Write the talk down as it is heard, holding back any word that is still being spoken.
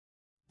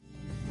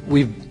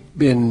We've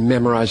been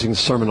memorizing the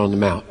Sermon on the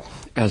Mount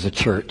as a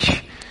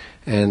church,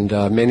 and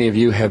many of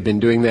you have been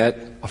doing that,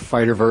 a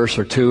fighter verse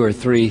or two or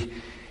three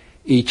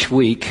each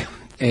week,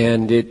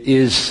 and it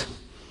is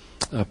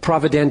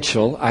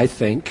providential, I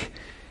think,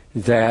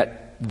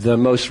 that the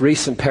most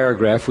recent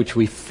paragraph, which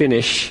we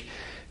finish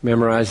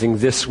memorizing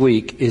this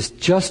week, is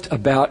just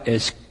about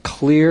as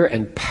clear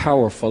and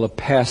powerful a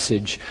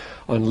passage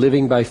on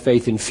living by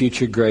faith in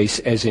future grace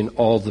as in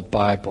all the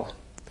Bible.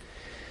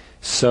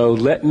 So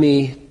let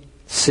me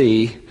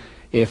see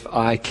if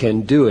I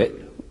can do it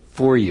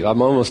for you. I'm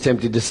almost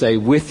tempted to say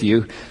with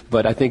you,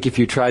 but I think if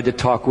you tried to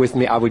talk with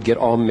me, I would get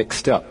all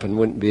mixed up and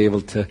wouldn't be able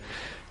to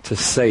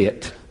say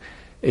it.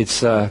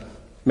 It's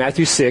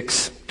Matthew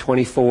 6,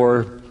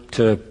 24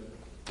 to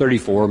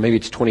 34, maybe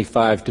it's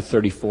 25 to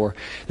 34.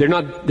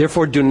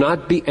 Therefore, do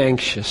not be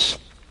anxious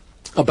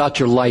about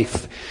your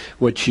life,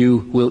 what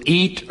you will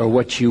eat or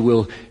what you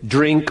will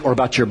drink, or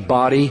about your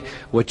body,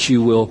 what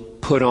you will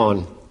put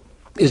on.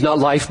 Is not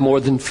life more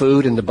than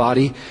food, and the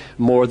body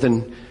more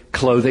than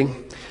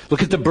clothing?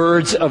 Look at the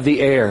birds of the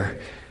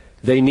air.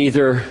 They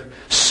neither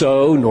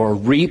sow nor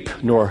reap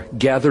nor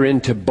gather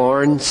into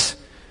barns,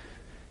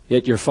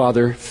 yet your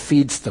Father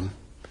feeds them.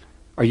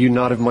 Are you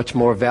not of much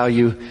more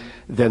value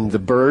than the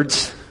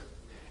birds?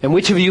 And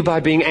which of you, by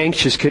being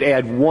anxious, could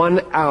add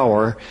 1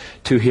 hour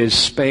to his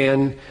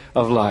span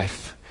of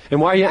life? And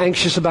why are you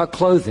anxious about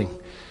clothing?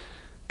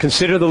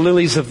 Consider the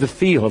lilies of the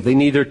field. They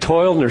neither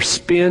toil nor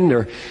spin,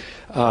 nor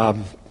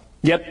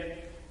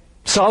yet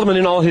Solomon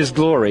in all his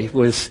glory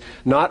was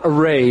not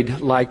arrayed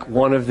like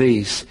one of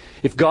these.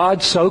 If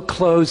God so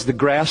clothes the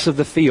grass of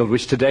the field,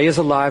 which today is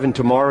alive and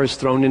tomorrow is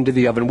thrown into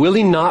the oven, will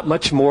he not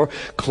much more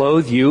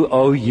clothe you,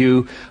 O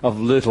you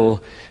of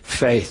little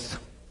faith?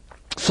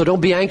 So don't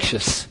be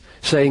anxious,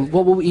 saying,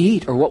 what will we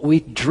eat, or what will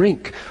we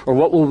drink, or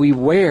what will we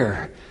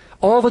wear?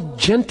 All the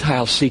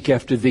Gentiles seek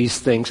after these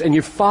things, and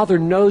your Father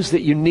knows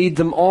that you need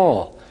them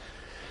all.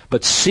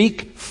 But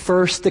seek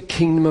first the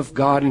kingdom of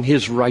God and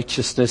his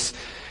righteousness,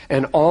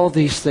 and all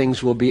these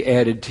things will be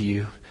added to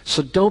you.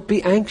 So don't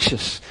be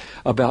anxious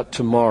about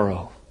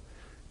tomorrow.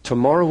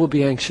 Tomorrow will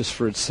be anxious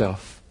for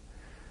itself.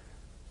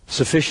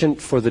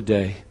 Sufficient for the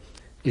day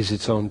is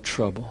its own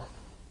trouble.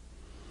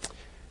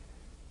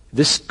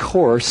 This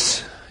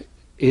course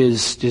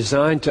is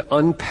designed to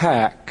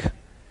unpack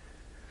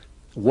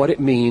what it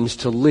means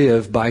to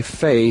live by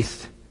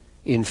faith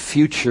in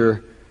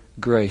future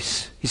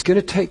grace. He's going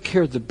to take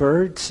care of the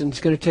birds, and he's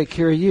going to take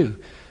care of you.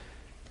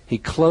 He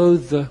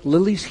clothed the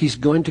lilies. He's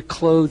going to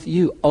clothe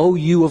you. Oh,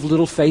 you of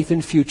little faith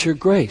in future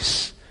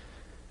grace.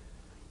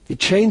 It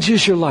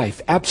changes your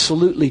life,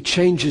 absolutely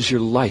changes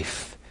your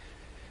life,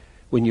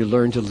 when you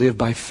learn to live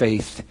by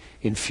faith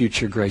in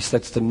future grace.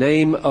 That's the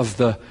name of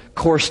the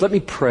course. Let me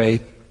pray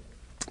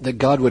that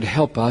God would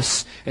help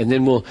us, and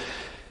then we'll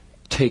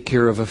take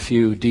care of a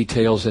few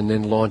details and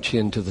then launch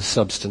into the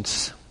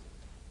substance.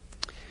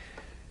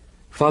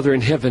 Father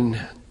in heaven,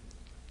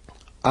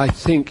 I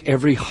think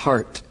every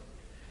heart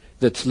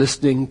that's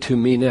listening to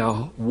me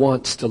now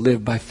wants to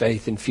live by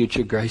faith in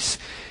future grace.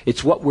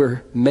 It's what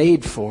we're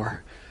made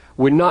for.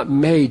 We're not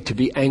made to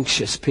be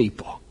anxious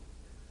people.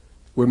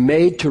 We're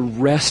made to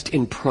rest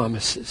in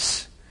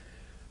promises.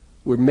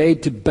 We're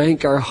made to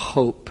bank our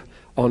hope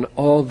on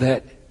all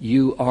that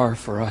you are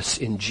for us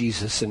in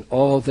Jesus, and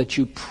all that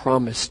you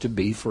promise to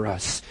be for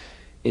us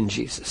in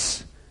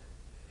Jesus.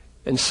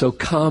 And so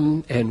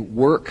come and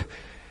work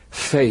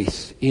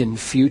faith in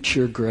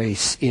future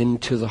grace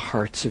into the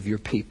hearts of your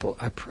people,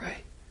 I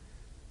pray.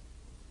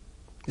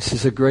 This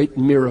is a great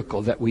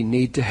miracle that we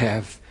need to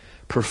have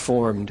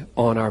performed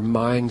on our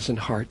minds and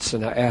hearts,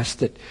 and I ask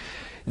that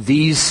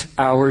these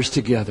hours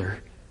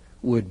together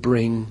would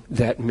bring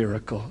that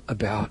miracle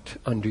about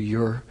under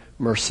your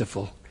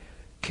merciful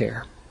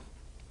care.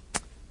 I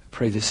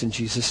pray this in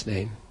Jesus'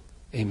 name.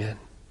 Amen.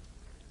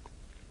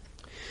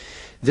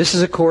 This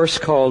is a course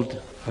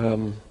called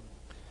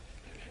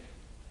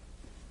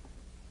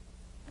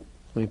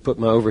let me put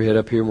my overhead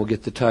up here and we'll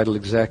get the title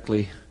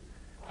exactly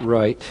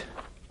right.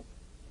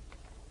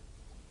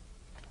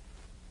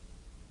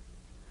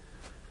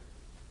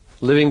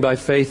 Living by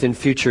Faith in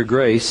Future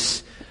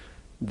Grace,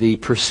 the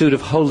Pursuit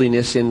of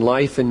Holiness in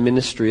Life and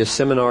Ministry, a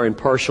seminar in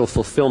partial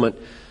fulfillment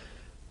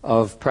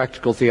of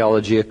practical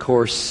theology, a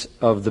course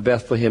of the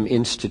Bethlehem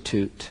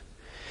Institute.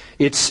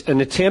 It's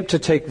an attempt to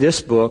take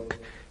this book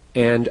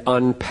and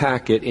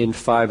unpack it in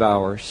 5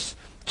 hours,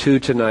 2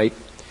 tonight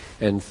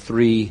and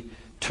 3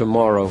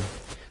 tomorrow.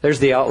 There's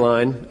the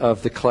outline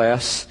of the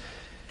class.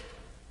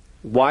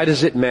 Why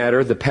does it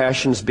matter? The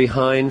passions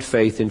behind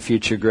faith in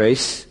future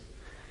grace.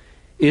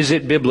 Is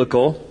it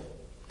biblical?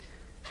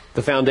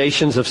 The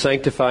foundations of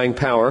sanctifying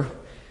power.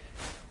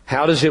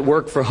 How does it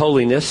work for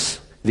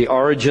holiness? The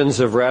origins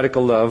of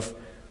radical love.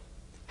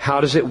 How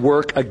does it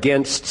work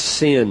against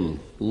sin?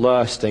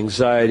 Lust,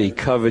 anxiety,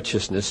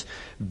 covetousness,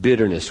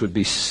 bitterness would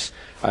be,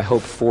 I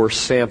hope, 4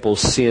 sample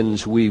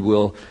sins we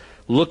will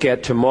look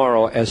at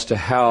tomorrow as to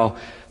how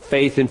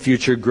faith in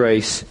future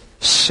grace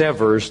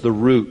severs the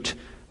root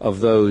of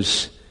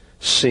those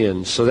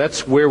sins. So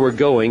that's where we're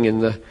going in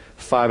the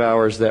 5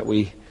 hours that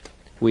we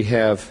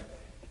have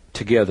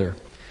together.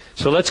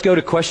 So let's go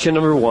to question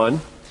number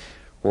 1,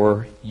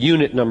 or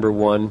unit number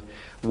 1.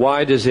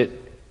 Why does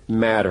it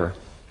matter?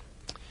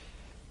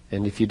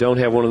 And if you don't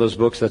have one of those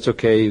books, that's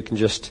okay. You can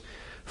just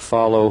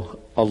follow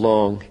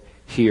along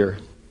here.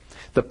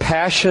 The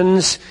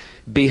passions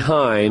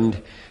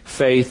behind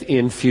faith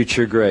in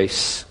future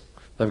grace.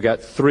 I've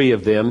got 3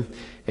 of them.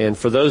 And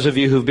for those of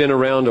you who've been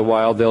around a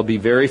while, they'll be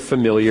very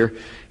familiar.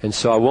 And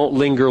so I won't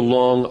linger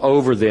long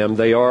over them.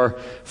 They are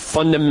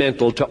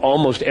fundamental to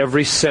almost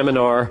every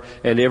seminar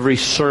and every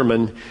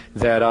sermon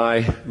that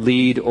I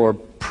lead or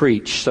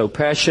preach. So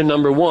passion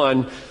number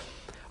 1,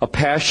 a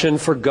passion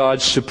for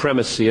God's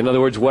supremacy. In other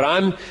words, what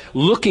I'm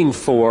looking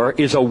for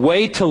is a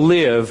way to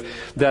live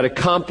that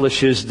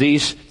accomplishes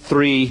these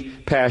 3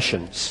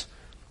 passions.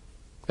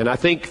 And I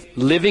think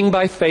living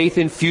by faith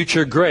in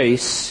future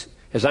grace,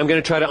 as I'm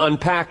going to try to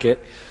unpack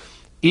it,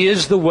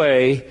 is the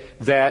way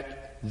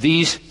that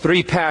these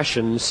 3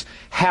 passions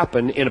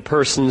happen in a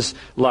person's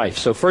life.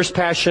 So first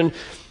passion,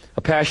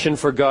 a passion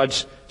for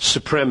God's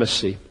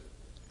supremacy.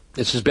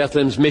 This is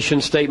Bethlehem's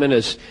mission statement,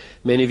 as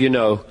many of you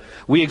know.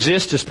 We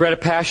exist to spread a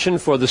passion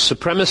for the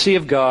supremacy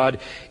of God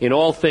in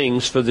all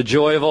things for the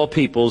joy of all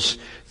peoples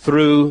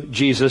through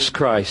Jesus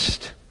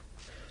Christ.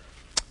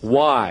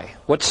 Why?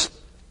 What's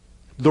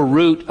the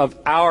root of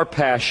our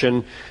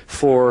passion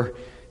for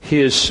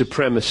His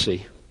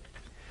supremacy?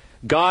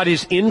 God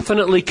is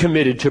infinitely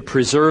committed to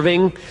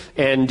preserving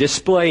and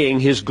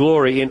displaying His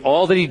glory in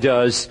all that He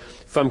does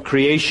from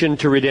creation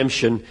to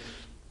redemption.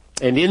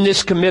 And in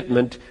this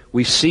commitment,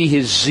 we see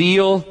His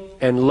zeal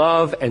and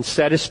love and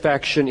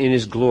satisfaction in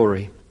His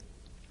glory.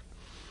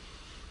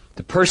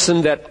 The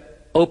person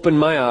that opened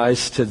my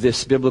eyes to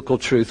this biblical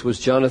truth was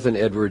Jonathan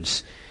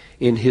Edwards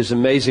in his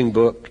amazing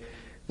book,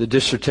 The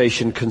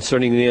Dissertation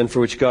Concerning the End for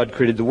Which God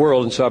Created the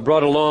World. And so I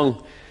brought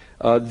along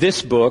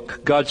this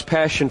book, God's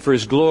Passion for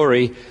His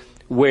Glory,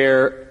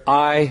 where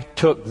I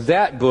took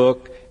that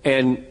book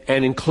and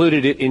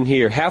included it in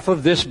here. Half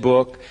of this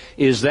book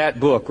is that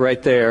book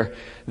right there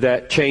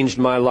that changed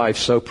my life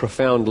so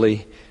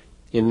profoundly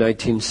in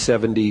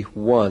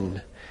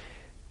 1971.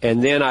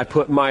 And then I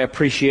put my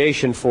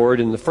appreciation for it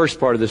in the first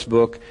part of this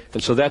book.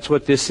 And so that's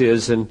what this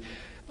is. And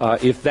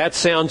if that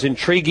sounds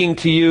intriguing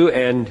to you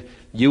and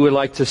you would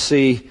like to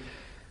see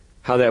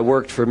how that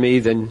worked for me,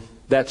 then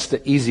that's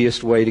the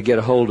easiest way to get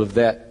a hold of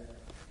that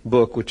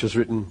book, which was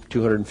written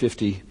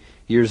 250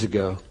 years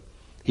ago.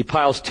 He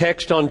piles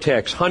text on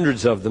text,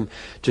 hundreds of them,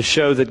 to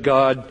show that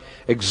God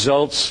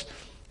exults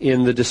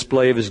in the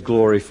display of His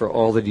glory for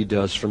all that He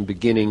does from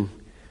beginning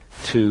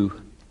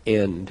to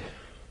end.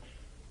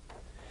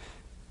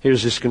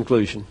 Here's his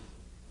conclusion.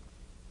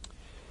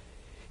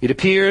 It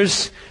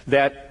appears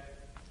that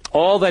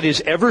all that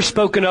is ever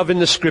spoken of in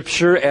the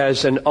Scripture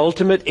as an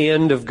ultimate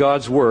end of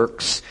God's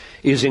works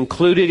is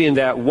included in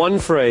that one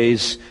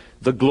phrase,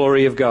 the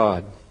glory of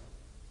God,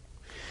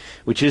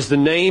 which is the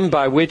name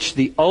by which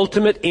the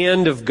ultimate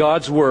end of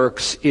God's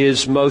works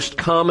is most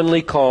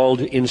commonly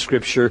called in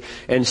Scripture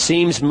and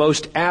seems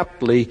most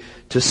aptly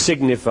to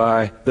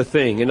signify the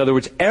thing. In other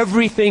words,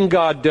 everything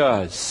God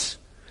does,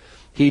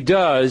 He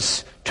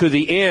does to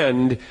the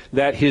end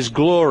that His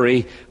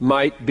glory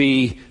might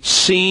be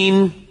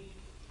seen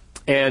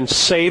and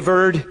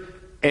savored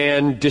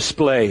and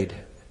displayed.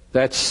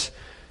 That's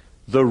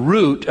the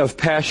root of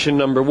passion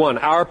number 1,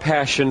 our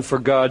passion for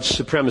God's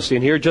supremacy.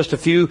 And here are just a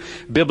few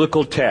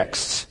biblical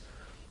texts.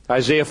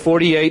 Isaiah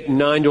 48,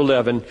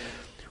 9-11.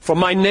 For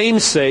my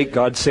name's sake,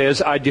 God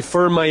says, I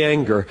defer my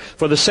anger.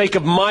 For the sake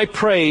of my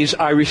praise,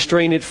 I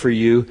restrain it for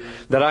you,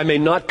 that I may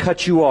not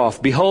cut you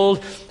off.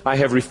 Behold, I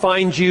have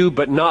refined you,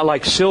 but not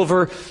like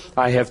silver.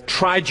 I have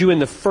tried you in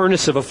the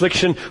furnace of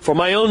affliction. For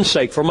my own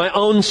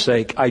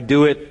sake, I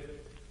do it.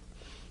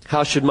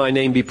 How should my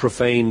name be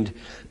profaned?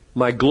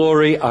 My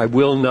glory I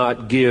will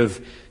not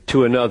give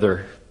to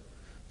another.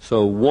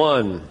 So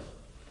 1,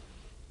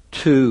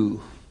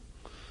 2,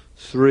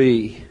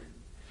 3,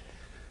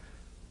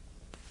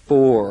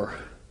 4,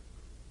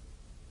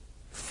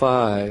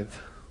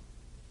 5,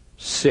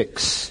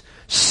 6.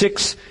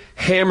 6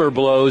 hammer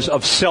blows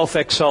of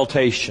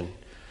self-exaltation.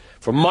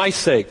 For my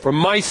sake,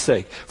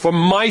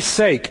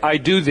 I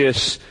do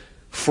this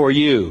for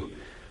you.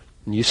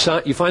 And you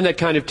find that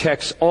kind of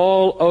text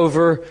all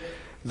over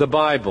the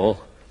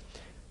Bible.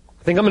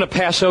 I think I'm going to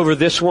pass over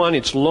this one.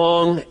 It's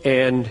long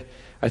and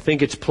I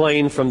think it's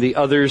plain from the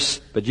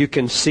others, but you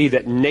can see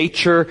that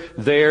nature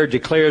there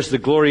declares the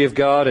glory of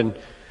God and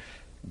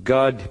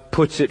God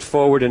puts it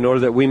forward in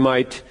order that we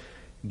might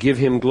give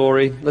Him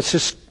glory. Let's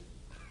just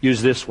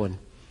use this one.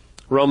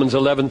 Romans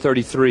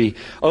 11:33.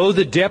 Oh,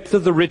 the depth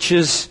of the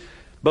riches,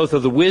 both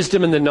of the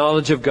wisdom and the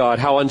knowledge of God.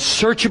 How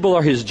unsearchable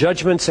are His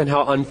judgments and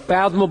how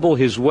unfathomable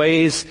His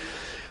ways.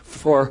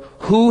 For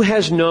who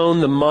has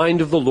known the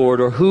mind of the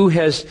Lord, or who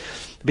has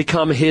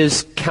become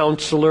His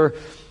counselor,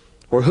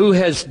 or who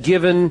has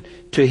given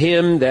to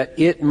Him that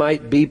it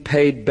might be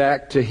paid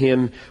back to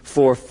Him?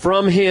 For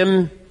from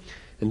Him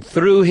and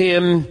through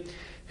Him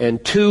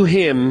and to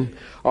Him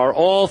are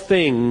all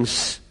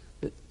things,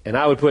 and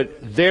I would put,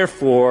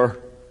 therefore,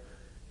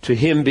 to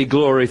Him be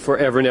glory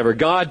forever and ever.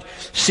 God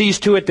sees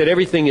to it that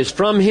everything is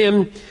from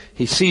Him.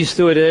 He sees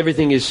to it that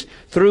everything is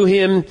through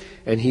Him.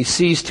 And He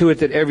sees to it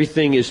that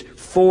everything is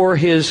for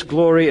His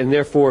glory. And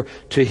therefore,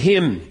 to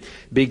Him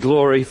be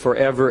glory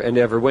forever and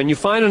ever. When you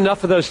find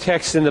enough of those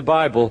texts in the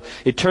Bible,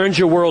 it turns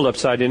your world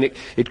upside down.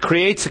 It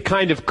creates a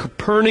kind of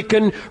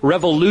Copernican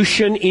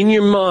revolution in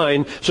your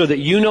mind so that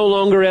you no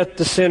longer are at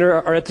the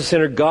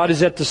center. God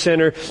is at the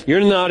center.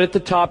 You're not at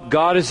the top.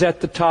 God is at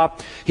the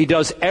top. He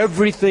does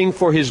everything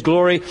for His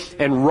glory,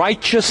 and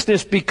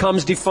righteousness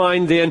becomes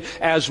defined then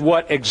as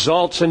what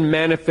exalts and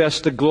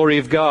manifests the glory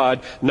of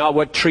God, not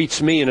what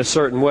treats me in a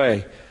certain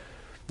way.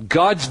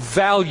 God's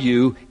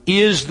value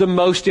is the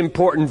most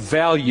important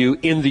value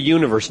in the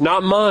universe,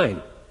 not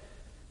mine.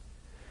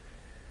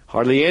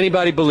 Hardly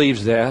anybody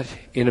believes that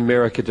in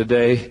America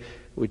today,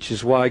 which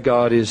is why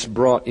God is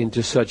brought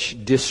into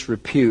such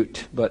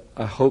disrepute, but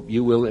I hope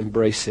you will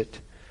embrace it.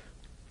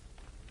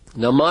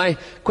 Now, my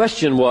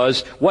question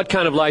was, what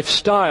kind of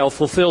lifestyle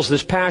fulfills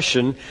this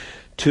passion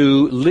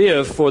to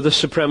live for the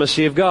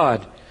supremacy of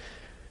God?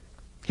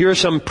 Here are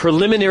some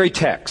preliminary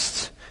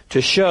texts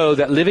to show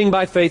that living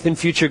by faith in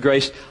future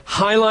grace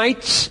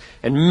highlights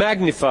and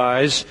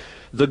magnifies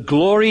the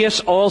glorious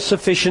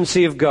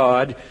all-sufficiency of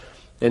God,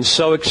 and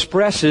so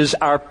expresses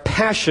our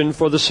passion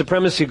for the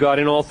supremacy of God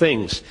in all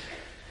things.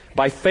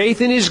 By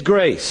faith in His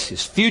grace,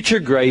 His future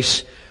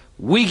grace,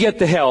 we get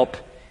the help,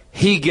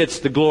 He gets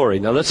the glory.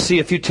 Now let's see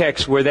a few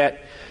texts where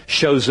that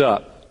shows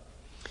up.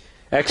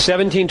 Acts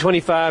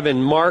 17:25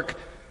 and Mark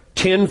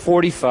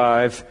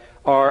 10:45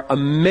 are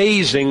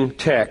amazing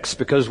texts,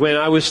 because when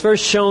I was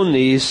first shown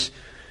these,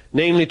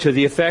 namely to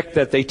the effect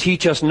that they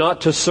teach us not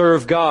to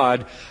serve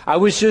God, I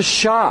was just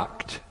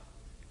shocked.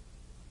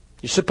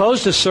 You're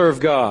supposed to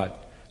serve God.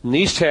 And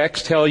these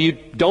texts tell you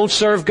don't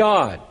serve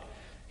God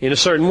in a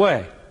certain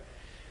way.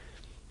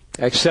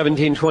 Acts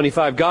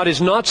 17:25, God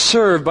is not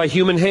served by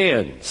human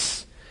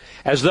hands,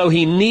 as though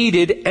He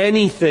needed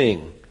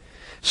anything,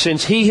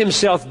 since He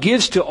Himself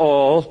gives to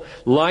all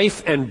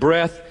life and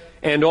breath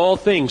and all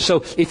things.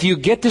 So if you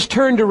get this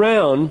turned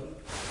around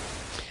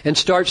and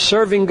start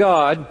serving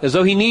God as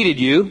though He needed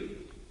you,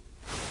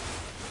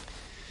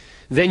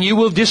 then you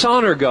will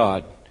dishonor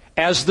God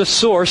as the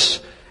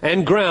source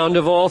and ground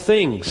of all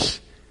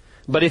things.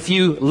 But if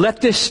you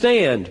let this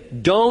stand,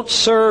 don't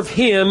serve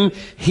Him,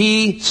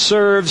 He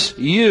serves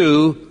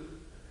you,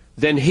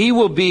 then He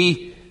will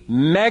be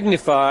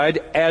magnified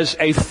as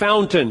a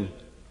fountain,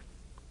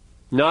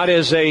 not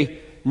as a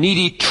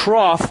needy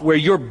trough where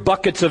your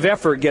buckets of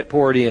effort get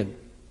poured in.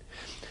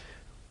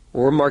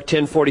 Or Mark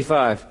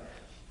 10:45.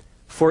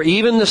 For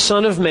even the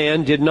Son of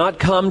Man did not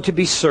come to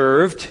be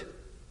served.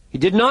 He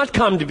did not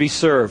come to be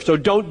served. So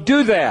don't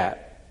do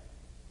that.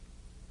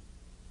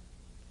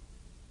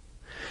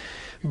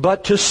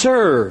 But to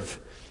serve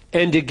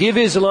and to give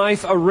His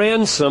life a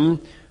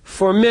ransom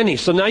for many.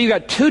 So now you've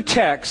got two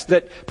texts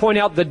that point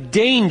out the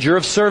danger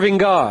of serving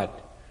God.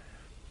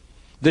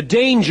 The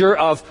danger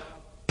of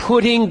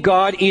putting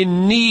God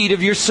in need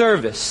of your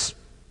service,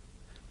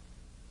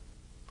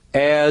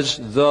 as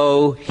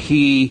though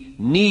He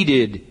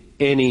needed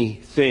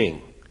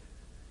anything.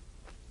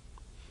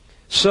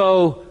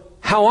 So,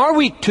 how are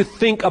we to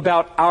think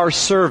about our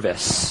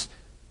service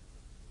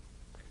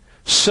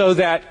so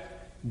that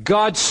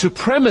God's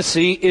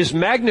supremacy is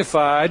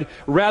magnified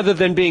rather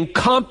than being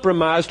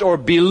compromised or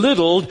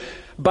belittled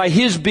by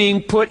His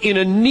being put in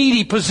a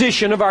needy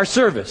position of our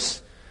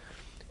service?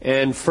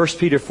 And 1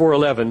 Peter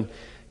 4:11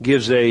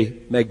 gives a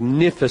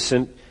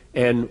magnificent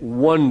and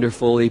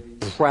wonderfully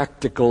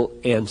practical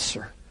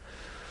answer.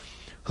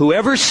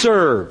 Whoever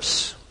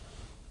serves,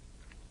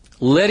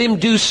 let him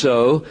do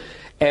so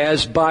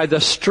as by the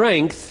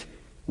strength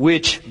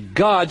which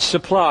God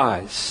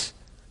supplies,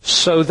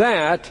 so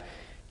that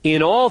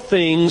in all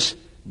things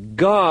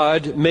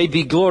God may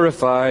be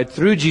glorified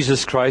through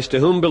Jesus Christ, to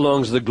whom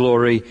belongs the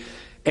glory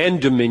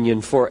and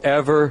dominion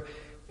forever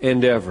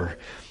and ever.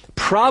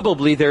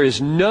 Probably there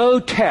is no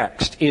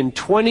text in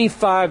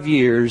 25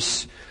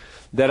 years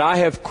that I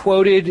have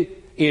quoted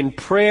in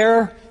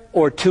prayer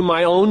or to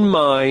my own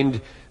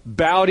mind,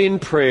 bowed in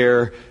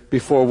prayer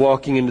before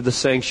walking into the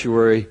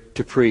sanctuary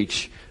to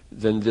preach,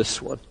 than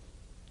this one.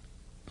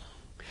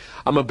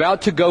 I'm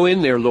about to go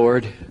in there,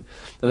 Lord,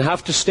 and I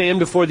have to stand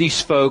before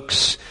these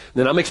folks.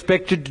 Then I'm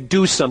expected to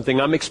do something.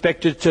 I'm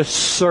expected to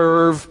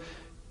serve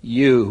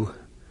You.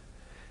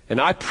 And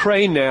I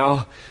pray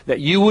now that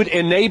You would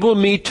enable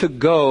me to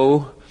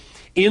go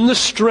in the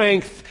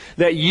strength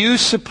that You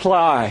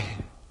supply,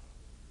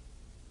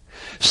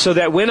 so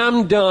that when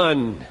I'm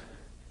done,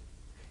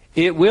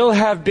 it will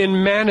have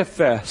been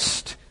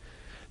manifest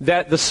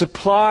that the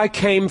supply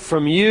came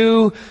from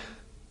You,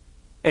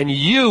 and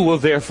You will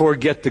therefore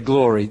get the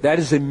glory. That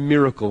is a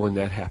miracle when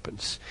that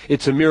happens.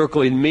 It's a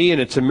miracle in me,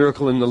 and it's a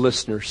miracle in the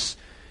listeners.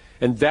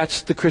 And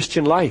that's the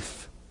Christian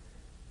life.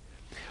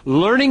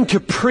 Learning to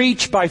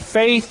preach by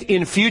faith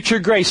in future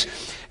grace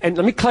And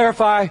let me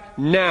clarify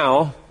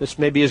now, this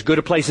may be as good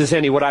a place as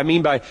any, what I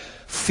mean by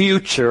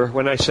future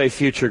when I say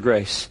future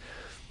grace.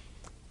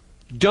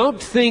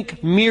 Don't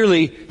think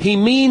merely He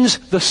means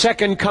the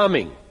second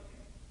coming.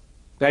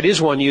 That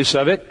is one use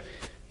of it.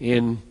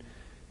 In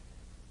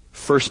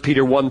 1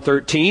 Peter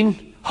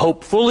 1:13,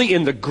 hope fully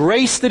in the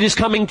grace that is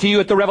coming to you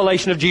at the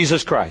revelation of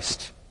Jesus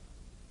Christ.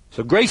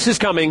 So grace is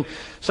coming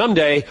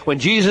someday when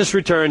Jesus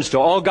returns to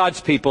all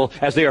God's people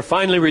as they are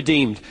finally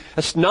redeemed.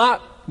 That's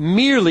not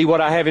merely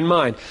what I have in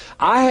mind.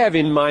 I have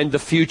in mind the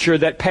future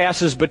that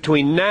passes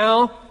between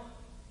now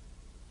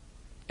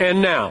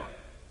and now.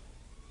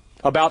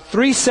 About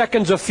 3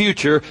 seconds of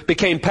future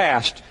became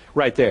past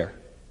right there.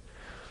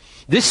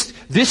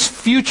 This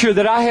future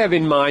that I have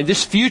in mind,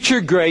 this future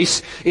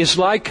grace, is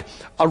like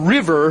a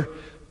river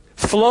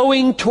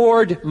flowing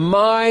toward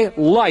my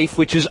life,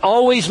 which has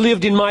always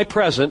lived in my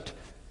present.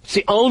 It's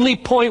the only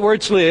point where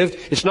it's lived.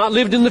 It's not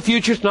lived in the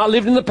future. It's not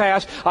lived in the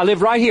past. I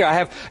live right here.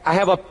 I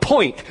have a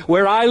point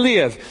where I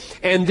live.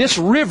 And this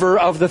river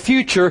of the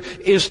future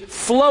is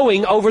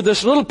flowing over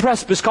this little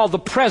precipice called the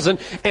present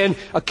and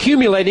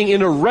accumulating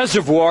in a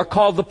reservoir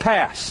called the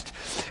past.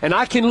 And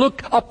I can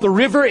look up the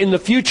river in the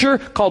future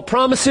called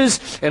promises,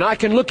 and I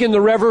can look in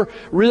the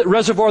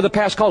reservoir of the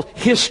past called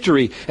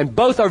history. And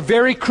both are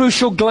very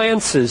crucial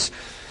glances.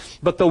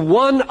 But the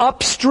one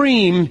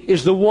upstream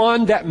is the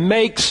one that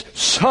makes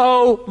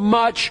so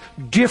much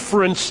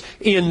difference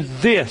in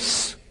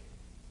this.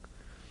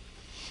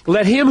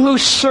 Let him who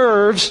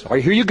serves, all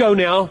right, here you go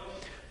now.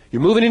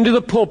 You're moving into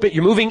the pulpit.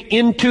 You're moving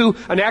into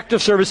an act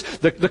of service.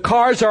 The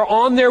cars are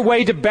on their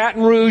way to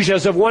Baton Rouge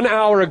as of 1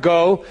 hour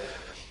ago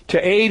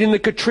to aid in the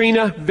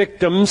Katrina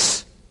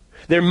victims.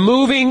 They're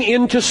moving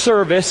into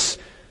service.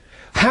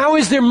 How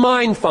is their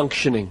mind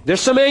functioning?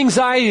 There's some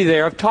anxiety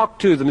there. I've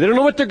talked to them. They don't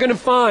know what they're going to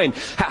find.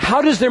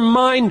 How does their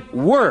mind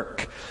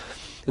work?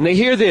 And they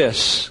hear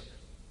this.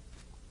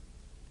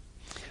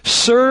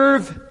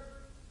 Serve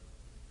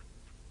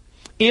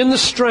in the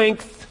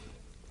strength.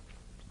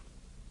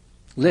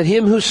 Let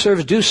him who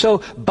serves do so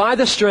by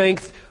the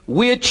strength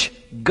which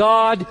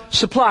God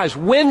supplies.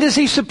 When does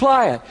He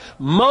supply it?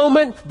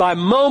 Moment by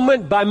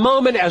moment by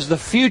moment as the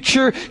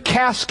future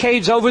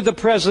cascades over the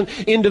present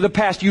into the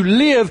past. You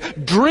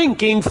live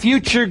drinking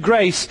future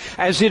grace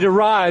as it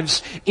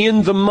arrives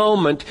in the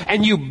moment.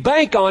 And you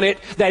bank on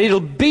it that it'll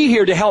be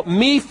here to help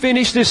me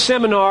finish this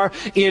seminar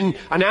in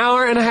an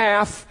hour and a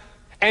half.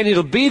 And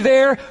it'll be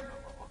there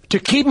to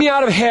keep me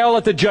out of hell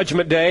at the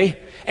judgment day.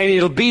 And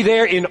it'll be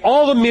there in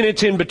all the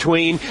minutes in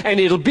between. And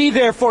it'll be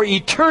there for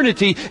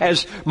eternity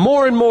as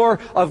more and more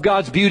of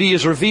God's beauty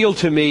is revealed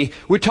to me.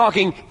 We're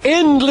talking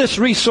endless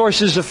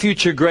resources of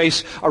future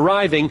grace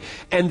arriving.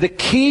 And the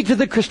key to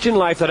the Christian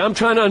life that I'm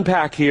trying to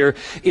unpack here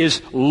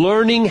is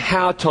learning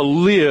how to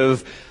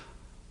live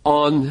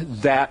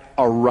on that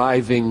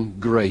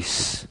arriving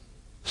grace.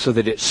 So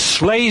that it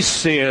slays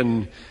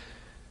sin,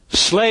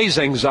 slays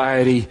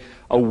anxiety,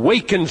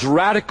 awakens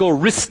radical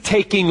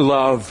risk-taking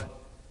love.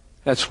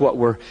 That's what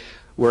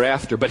we're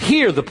after. But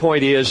here the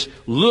point is,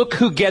 look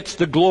who gets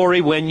the glory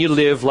when you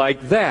live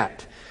like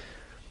that.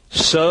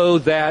 So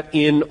that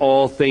in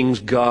all things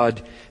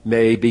God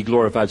may be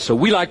glorified. So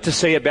we like to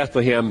say at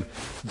Bethlehem,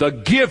 the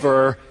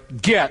giver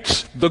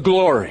gets the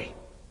glory.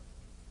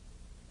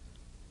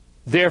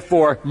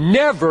 Therefore,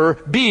 never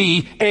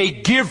be a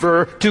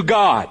giver to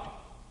God.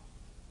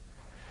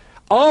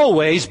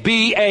 Always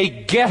be a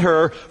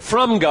getter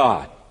from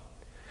God.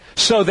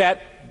 So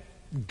that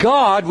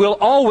God will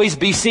always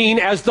be seen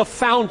as the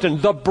fountain,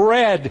 the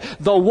bread,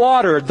 the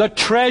water, the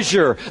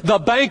treasure, the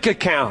bank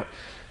account.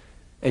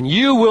 And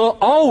you will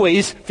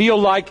always feel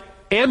like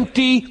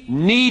empty,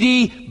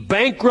 needy,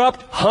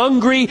 bankrupt,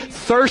 hungry,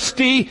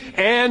 thirsty,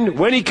 and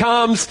when He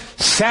comes,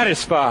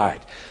 satisfied.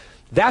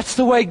 That's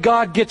the way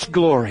God gets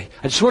glory.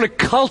 I just want to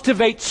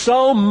cultivate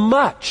so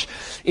much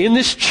in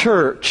this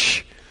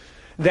church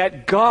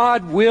that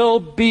God will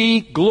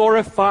be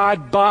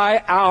glorified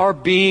by our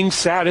being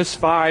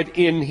satisfied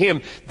in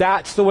Him.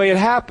 That's the way it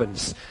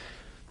happens.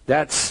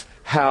 That's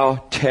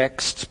how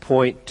texts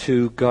point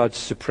to God's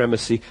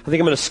supremacy. I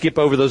think I'm going to skip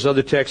over those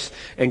other texts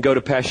and go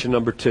to passion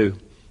number 2.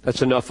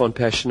 That's enough on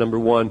passion number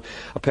 1,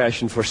 a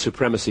passion for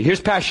supremacy.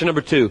 Here's passion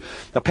number 2,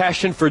 a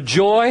passion for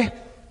joy.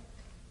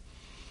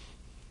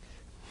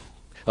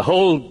 A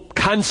whole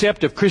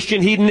concept of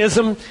Christian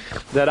hedonism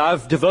that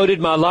I've devoted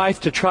my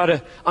life to try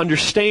to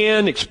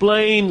understand,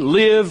 explain,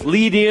 live,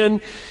 lead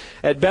in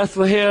at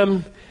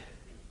Bethlehem.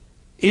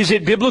 Is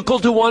it biblical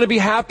to want to be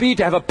happy,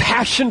 to have a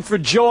passion for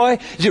joy?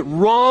 Is it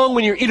wrong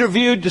when you're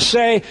interviewed to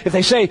say, if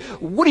they say,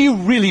 what do you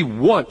really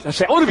want? I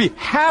say, I want to be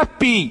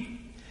happy.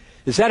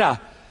 Is that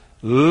a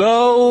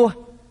low,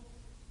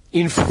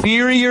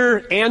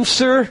 inferior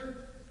answer?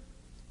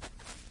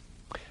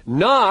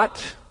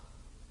 Not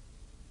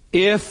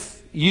if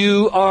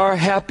you are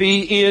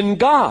happy in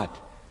God.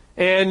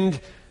 And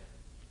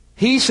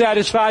He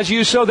satisfies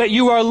you so that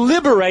you are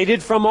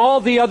liberated from all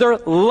the other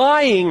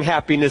lying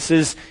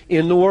happinesses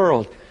in the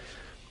world.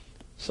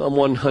 Psalm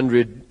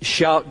 100,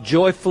 shout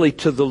joyfully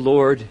to the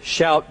Lord.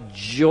 Shout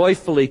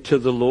joyfully to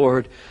the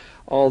Lord,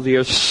 all the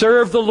earth.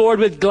 Serve the Lord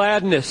with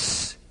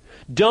gladness.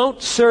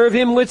 Don't serve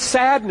Him with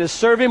sadness.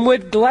 Serve Him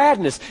with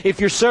gladness. If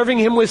you're serving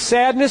Him with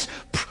sadness,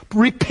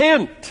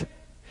 repent.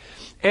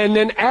 And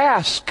then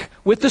ask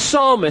with the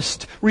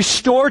psalmist,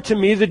 restore to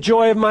me the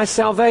joy of my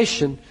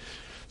salvation.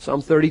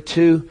 Psalm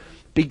 32,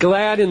 be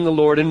glad in the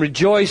Lord and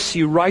rejoice,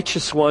 you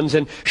righteous ones,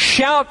 and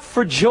shout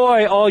for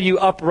joy, all you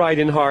upright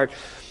in heart.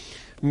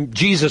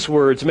 Jesus'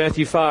 words,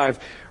 Matthew 5,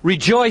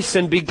 rejoice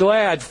and be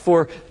glad,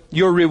 for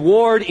your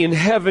reward in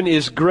heaven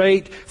is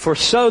great, for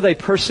so they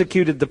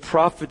persecuted the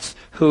prophets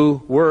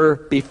who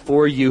were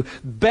before you.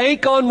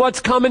 Bank on what's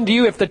coming to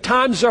you. If the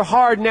times are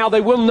hard now,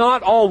 they will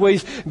not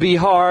always be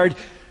hard.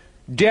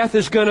 Death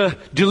is going to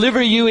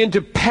deliver you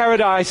into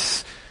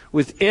paradise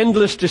with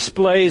endless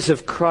displays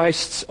of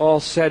Christ's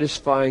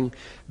all-satisfying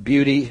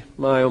beauty.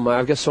 My, oh my,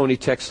 I've got so many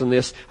texts on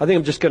this. I think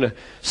I'm just going to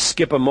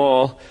skip them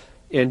all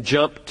and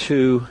jump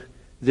to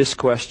this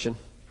question.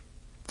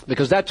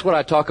 Because that's what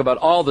I talk about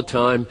all the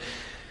time.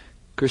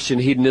 Christian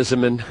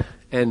hedonism,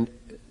 and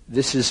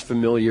this is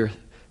familiar.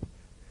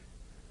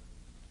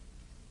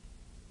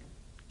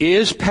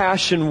 Is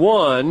passion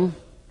one,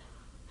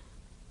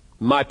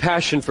 my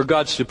passion for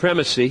God's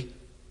supremacy,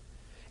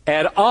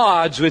 at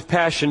odds with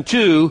passion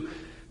two,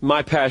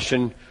 my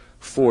passion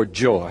for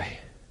joy?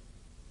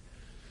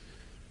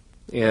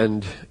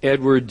 And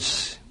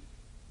Edwards,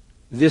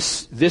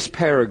 this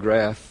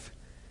paragraph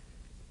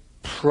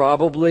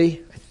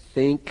probably, I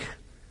think,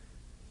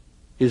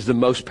 is the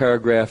most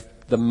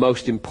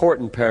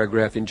important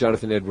paragraph in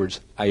Jonathan Edwards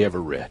I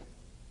ever read.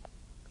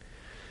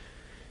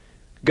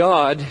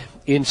 God,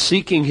 in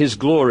seeking His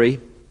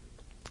glory,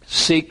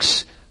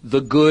 seeks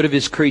the good of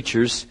His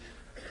creatures,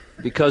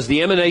 because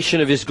the emanation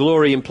of His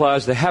glory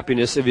implies the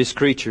happiness of His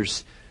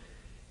creatures.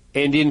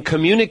 And in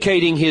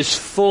communicating His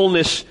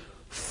fullness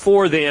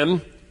for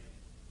them,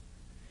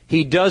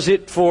 He does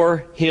it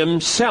for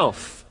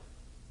Himself.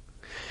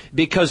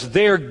 Because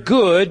their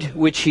good,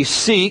 which He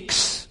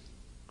seeks,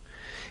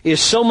 is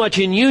so much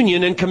in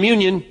union and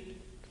communion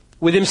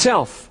with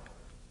Himself.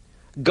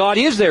 God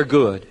is their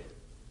good.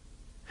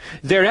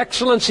 Their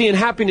excellency and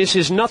happiness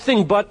is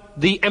nothing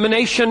but the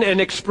emanation and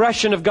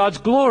expression of God's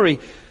glory.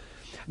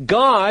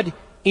 God,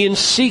 in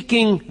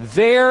seeking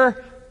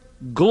their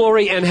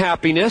glory and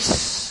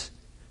happiness,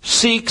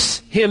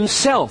 seeks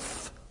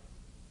Himself.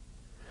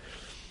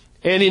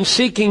 And in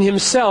seeking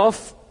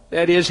Himself,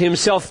 that is,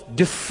 Himself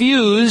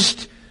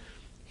diffused,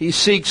 He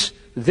seeks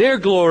their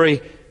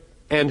glory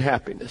and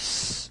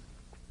happiness.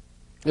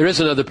 There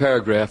is another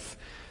paragraph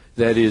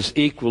that is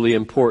equally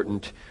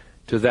important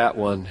to that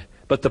one.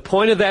 But the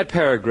point of that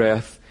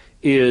paragraph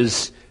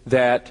is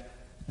that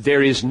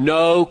there is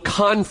no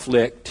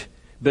conflict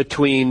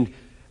between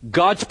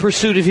God's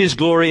pursuit of His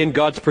glory and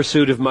God's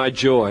pursuit of my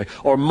joy,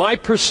 or my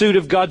pursuit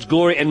of God's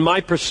glory and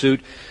my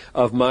pursuit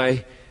of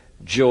my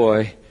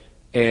joy.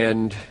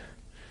 And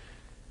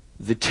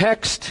the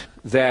text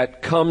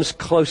that comes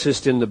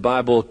closest in the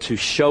Bible to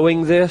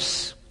showing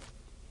this,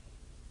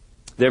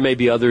 there may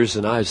be others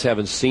and I just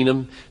haven't seen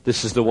them.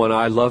 This is the one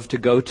I love to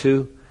go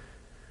to.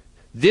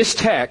 This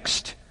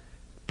text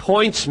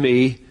points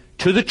me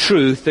to the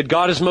truth that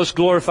God is most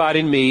glorified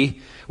in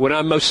me when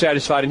I'm most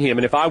satisfied in Him.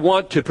 And if I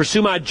want to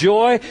pursue my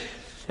joy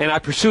and I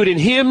pursue it in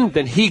Him,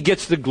 then He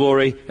gets the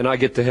glory and I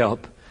get the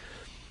help.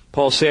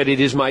 Paul said, it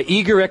is my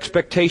eager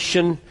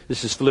expectation,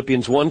 this is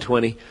Philippians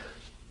 1:20,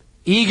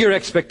 eager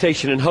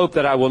expectation and hope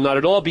that I will not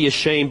at all be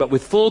ashamed, but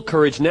with full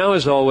courage, now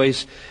as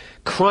always,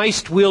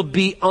 Christ will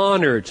be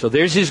honored. So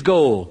there's His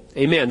goal.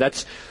 Amen.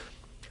 That's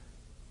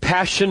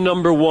passion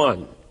number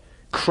one.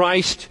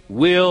 Christ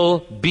will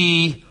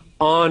be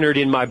honored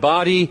in my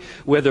body,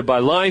 whether by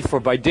life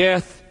or by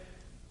death.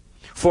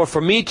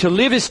 For me to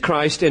live is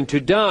Christ, and to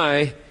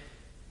die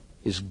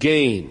is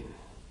gain.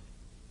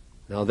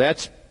 Now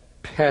that's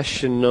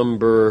passion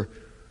number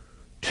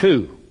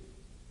two.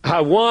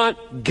 I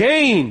want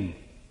gain.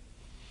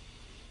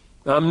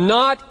 I'm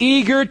not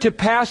eager to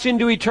pass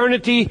into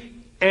eternity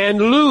and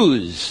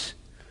lose.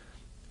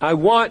 I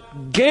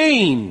want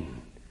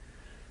gain.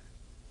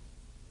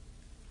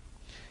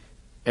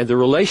 And the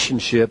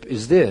relationship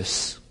is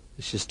this.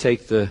 Let's just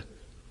take the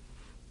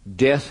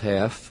death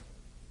half.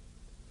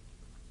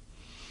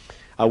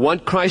 I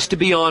want Christ to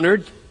be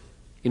honored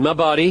in my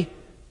body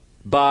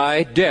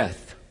by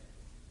death.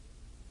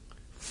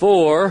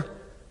 For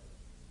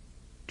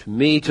to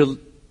me to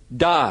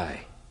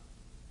die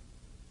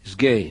is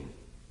gain.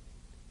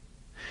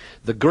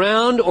 The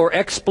ground or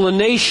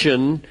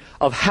explanation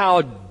of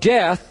how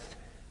death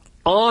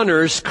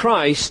honors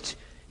Christ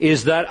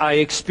is that I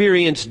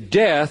experience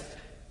death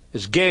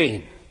as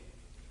gain.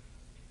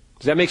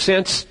 Does that make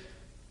sense?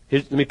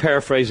 Let me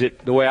paraphrase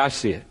it the way I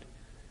see it.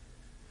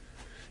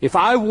 If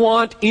I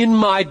want in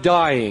my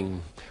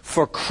dying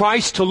for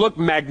Christ to look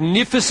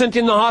magnificent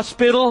in the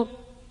hospital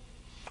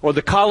or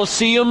the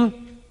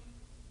Colosseum,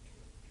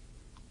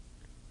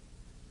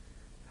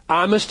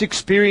 I must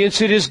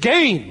experience it as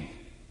gain.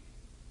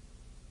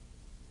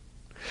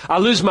 I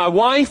lose my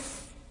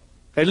wife,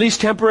 at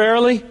least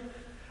temporarily.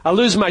 I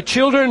lose my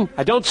children.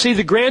 I don't see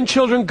the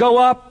grandchildren go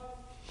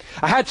up.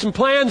 I had some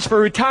plans for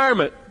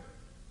retirement.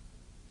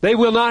 They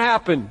will not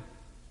happen.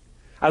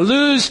 I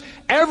lose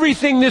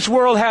everything this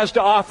world has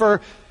to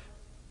offer,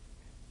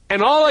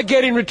 and all I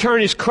get in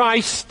return is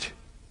Christ,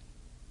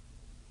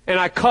 and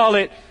I call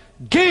it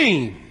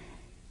gain.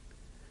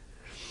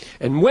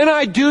 And when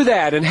I do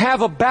that and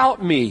have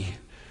about me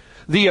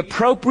the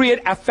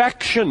appropriate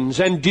affections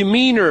and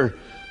demeanor,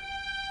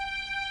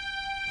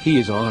 He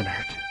is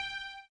honored.